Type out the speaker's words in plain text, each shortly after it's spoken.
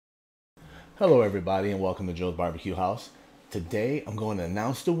Hello everybody and welcome to Joe's BBQ House. Today I'm going to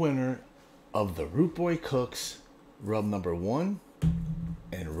announce the winner of the Root Boy Cooks rub number 1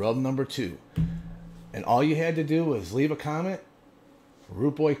 and rub number 2. And all you had to do was leave a comment,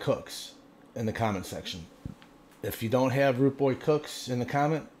 Root Boy Cooks, in the comment section. If you don't have Root Boy Cooks in the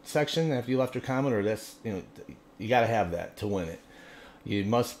comment section after you left your comment, or that's, you got to have that to win it. You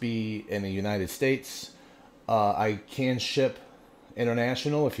must be in the United States. I can ship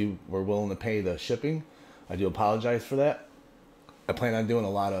international if you were willing to pay the shipping. I do apologize for that. I plan on doing a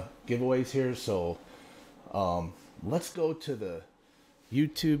lot of giveaways here, so let's go to the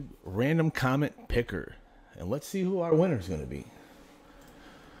YouTube random comment picker and let's see who our winner is going to be.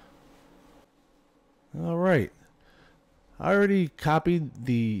 All right, I already copied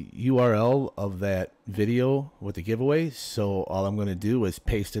the URL of that video with the giveaway, so all I'm going to do is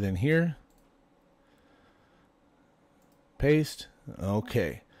paste it in here. Paste.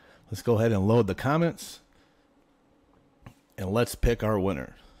 Okay, let's go ahead and load the comments and let's pick our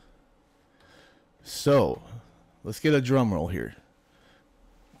winner. So let's get a drum roll here.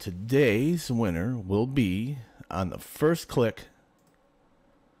 Today's winner will be, on the first click,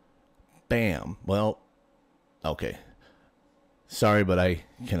 bam. Well, okay, sorry, but I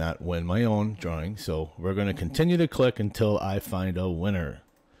cannot win my own drawing, so we're going to continue to click until I find a winner.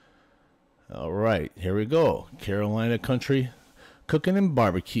 All right, here we go. Carolina Country Cooking and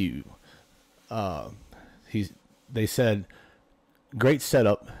Barbecue. They said, great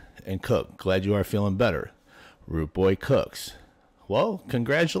setup and cook. Glad you are feeling better. Root Boy Cooks. Well,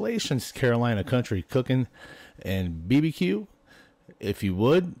 congratulations, Carolina Country Cooking and BBQ. If you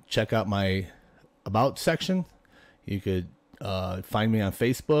would, check out my About section. You could find me on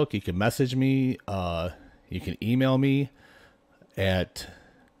Facebook. You can message me. You can email me at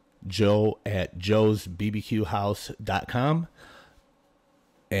joe@joesbbqhouse.com.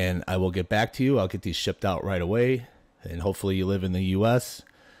 And I will get back to you. I'll get these shipped out right away. And hopefully you live in the U.S.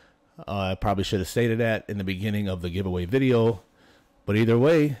 I probably should have stated that in the beginning of the giveaway video. But either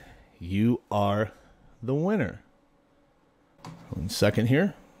way, you are the winner. 1 second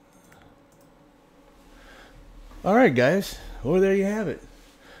here. All right, guys. Well, there you have it.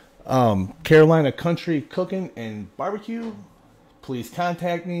 Carolina Country Cooking and Barbecue. Please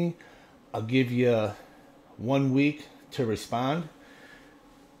contact me. I'll give you 1 week to respond.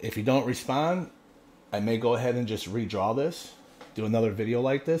 If you don't respond, I may go ahead and just redraw this, do another video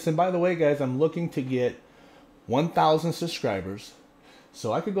like this. And by the way, guys, I'm looking to get 1,000 subscribers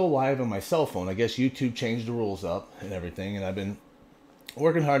so I could go live on my cell phone. I guess YouTube changed the rules up and everything, and I've been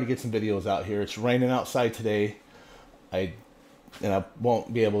working hard to get some videos out here. It's raining outside today. I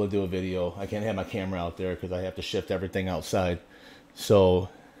won't be able to do a video. I can't have my camera out there because I have to shift everything outside. So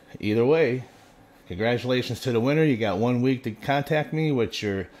either way, congratulations to the winner. You got 1 week to contact me with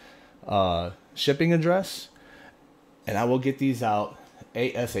your shipping address, and I will get these out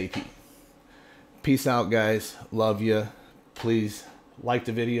ASAP. Peace out, guys. Love you. Please like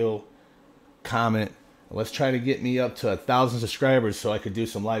the video, comment. Let's try to get me up to 1,000 subscribers so I could do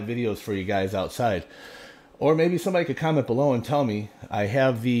some live videos for you guys outside. Or maybe somebody could comment below and tell me. I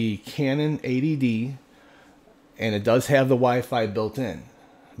have the Canon 80D, and it does have the Wi-Fi built in.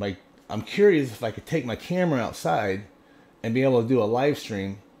 I'm curious if I could take my camera outside and be able to do a live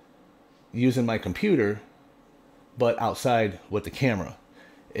stream using my computer, but outside with the camera.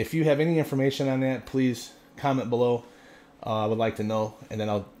 If you have any information on that, please comment below. I would like to know, and then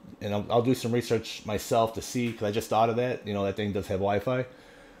I'll do some research myself to see, because I just thought of that. That thing does have Wi-Fi,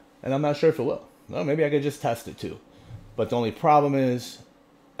 and I'm not sure if it will. Well, maybe I could just test it too. But the only problem is,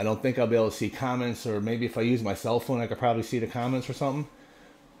 I don't think I'll be able to see comments, or maybe if I use my cell phone, I could probably see the comments or something.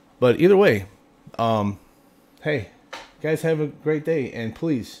 But either way, hey, guys, have a great day, and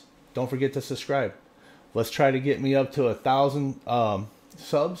please don't forget to subscribe. Let's try to get me up to 1,000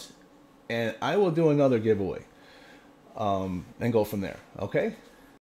 subs, and I will do another giveaway and go from there. Okay?